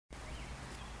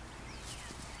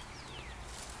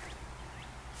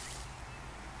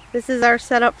This is our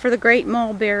setup for the great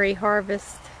mulberry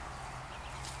harvest.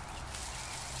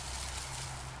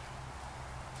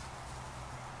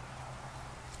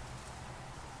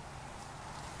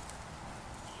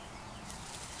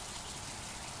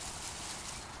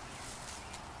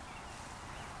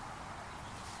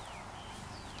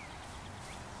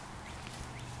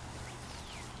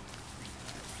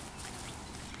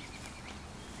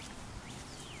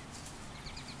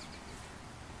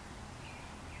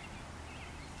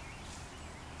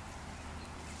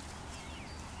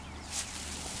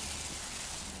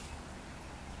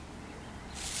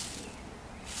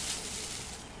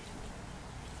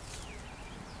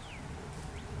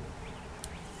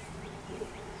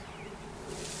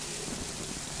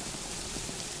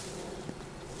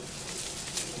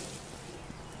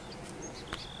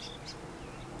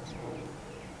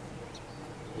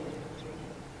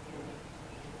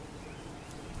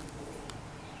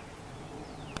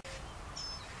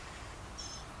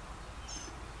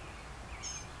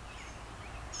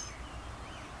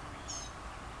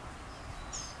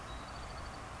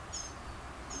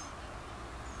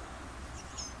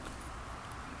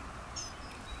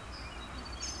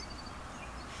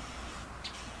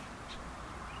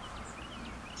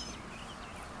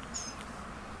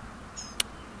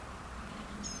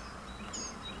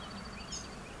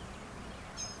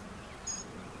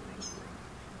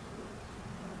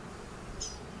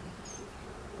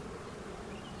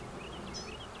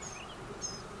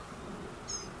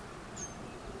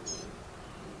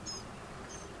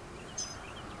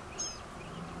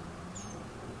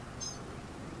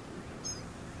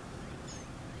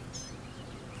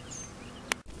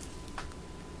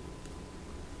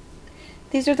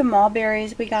 These are the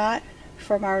mulberries we got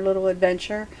from our little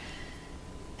adventure.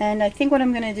 And I think what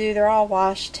I'm going to do, they're all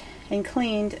washed and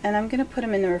cleaned, and I'm going to put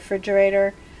them in the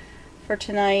refrigerator for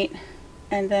tonight.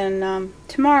 And then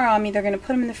tomorrow I'm either going to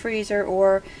put them in the freezer,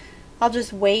 or I'll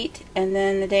just wait, and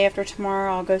then the day after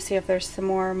tomorrow I'll go see if there's some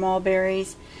more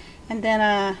mulberries. And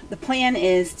then the plan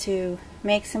is to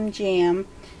make some jam,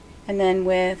 and then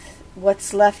with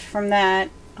what's left from that,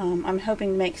 I'm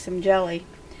hoping to make some jelly.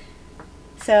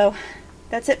 So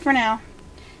that's it for now.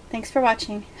 Thanks for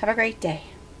watching. Have a great day.